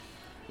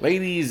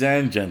Ladies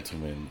and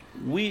gentlemen,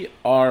 we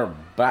are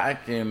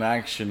back in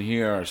action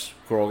here at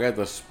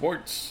Croqueta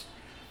Sports.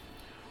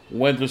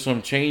 Went through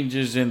some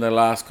changes in the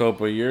last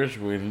couple of years.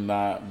 We've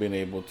not been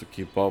able to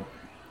keep up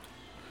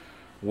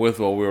with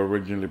what we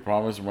originally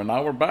promised. But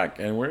now we're back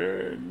and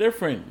we're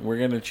different. We're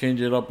going to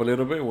change it up a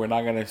little bit. We're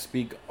not going to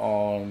speak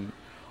on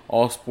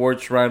all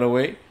sports right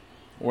away.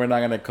 We're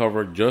not going to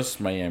cover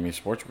just Miami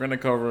sports. We're going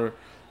to cover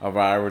a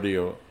variety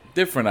of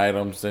different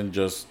items than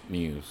just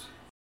news.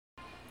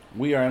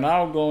 We are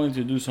now going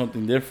to do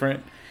something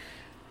different.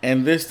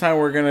 And this time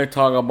we're going to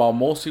talk about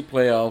mostly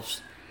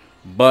playoffs.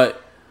 But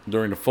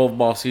during the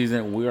football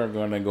season, we are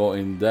going to go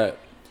in depth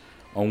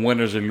on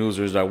winners and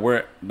losers that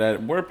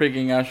we're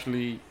picking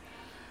actually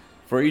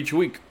for each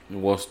week.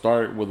 We'll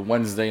start with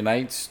Wednesday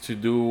nights to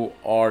do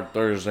our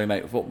Thursday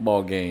night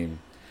football game.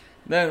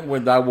 Then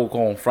with that, we'll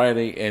go on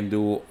Friday and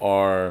do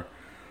our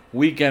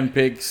weekend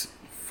picks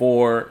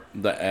for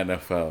the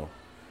NFL.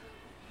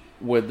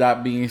 With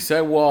that being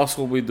said, we'll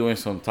also be doing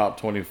some top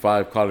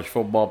 25 college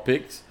football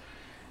picks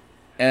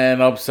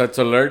and upsets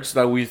alerts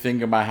that we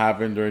think might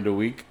happen during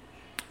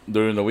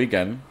the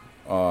weekend,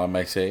 I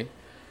might say.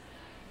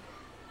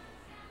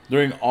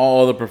 During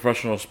all the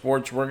professional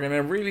sports, we're going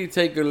to really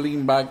take a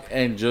lean back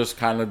and just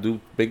kind of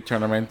do big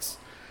tournaments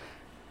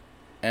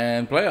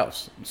and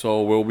playoffs.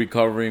 So we'll be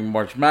covering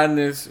March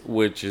Madness,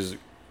 which is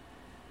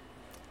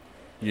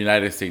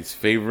United States'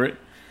 favorite.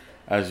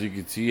 As you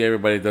can see,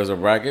 everybody does a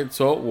bracket.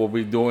 So we'll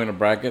be doing a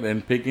bracket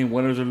and picking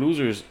winners and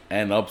losers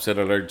and upset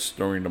alerts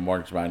during the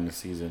March Madness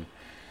season.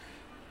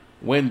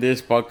 When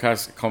this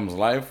podcast comes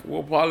live,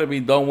 we'll probably be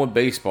done with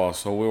baseball.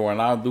 So we will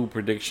not do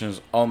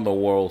predictions on the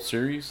World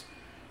Series.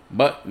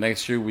 But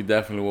next year, we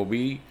definitely will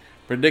be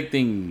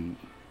predicting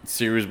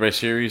series by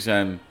series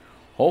and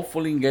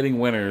hopefully getting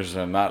winners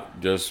and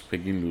not just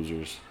picking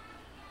losers.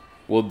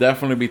 We'll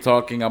definitely be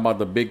talking about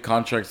the big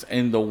contracts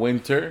in the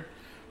winter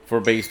for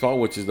baseball,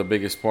 which is the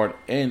biggest part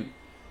in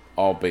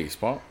all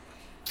baseball.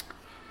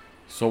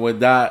 So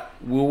with that,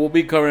 we will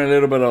be covering a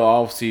little bit of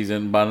off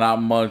season, but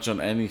not much on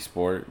any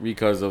sport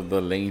because of the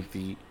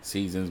lengthy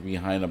seasons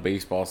behind a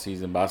baseball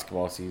season,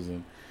 basketball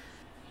season.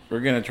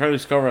 We're going to try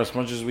to cover as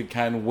much as we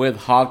can with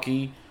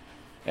hockey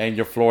and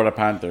your Florida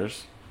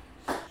Panthers.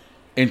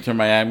 Inter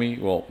Miami,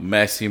 well,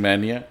 Messi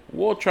Mania.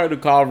 We'll try to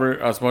cover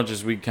as much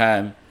as we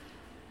can.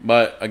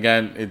 But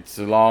again, it's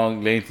a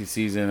long, lengthy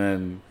season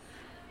and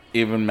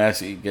even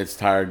Messi gets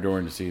tired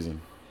during the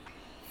season.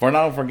 For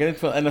now, for getting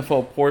to the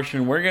NFL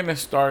portion, we're going to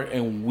start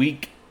in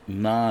week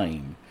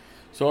 9.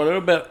 So a little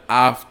bit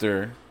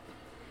after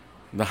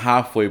the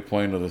halfway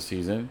point of the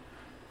season,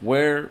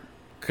 where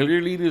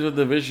clear leaders of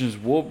divisions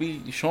will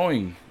be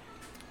showing,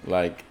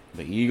 like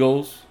the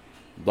Eagles,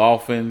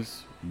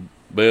 Dolphins,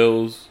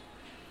 Bills.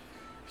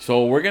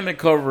 So we're going to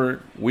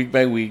cover week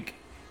by week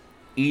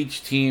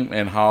each team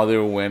and how they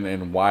will win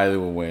and why they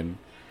will win.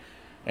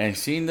 And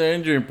seeing the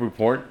injury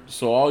report,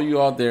 so all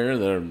you out there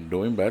that are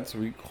doing bets,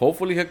 we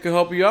hopefully can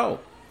help you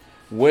out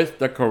with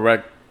the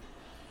correct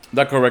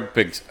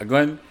picks.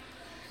 Again,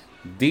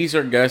 these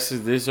are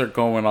guesses. These are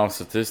going off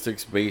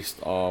statistics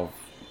based off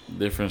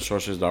different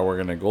sources that we're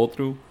gonna go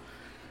through.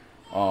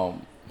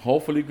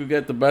 Hopefully, you could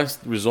get the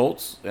best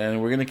results,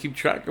 and we're gonna keep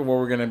track of what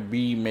we're gonna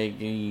be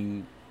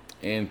making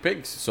in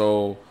picks.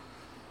 So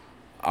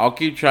I'll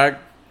keep track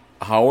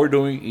how we're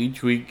doing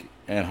each week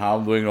and how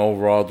I'm doing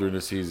overall during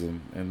the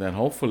season. And then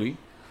hopefully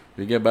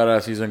we get better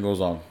as the season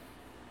goes on.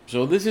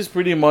 So this is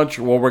pretty much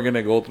what we're going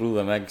to go through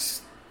the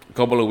next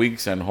couple of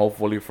weeks and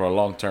hopefully for a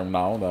long term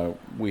now that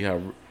we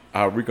have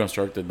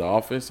reconstructed the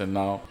office. And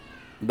now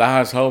that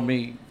has helped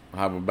me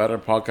have a better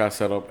podcast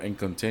setup and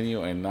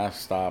continue and not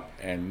stop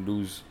and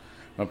lose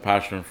my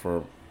passion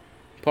for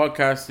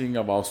podcasting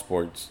about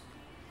sports.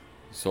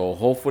 So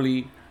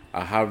hopefully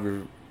I have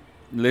you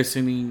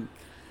listening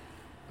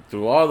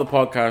through all the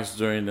podcasts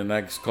during the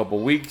next couple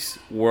weeks.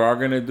 We are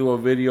going to do a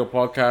video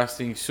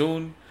podcasting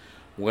soon.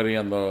 Whether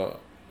on the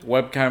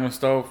webcam and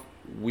stuff,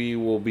 we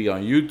will be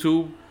on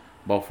YouTube.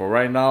 But for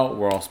right now,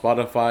 we're on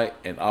Spotify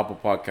and Apple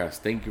Podcasts.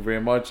 Thank you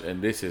very much.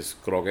 And this is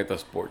Croqueta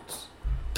Sports.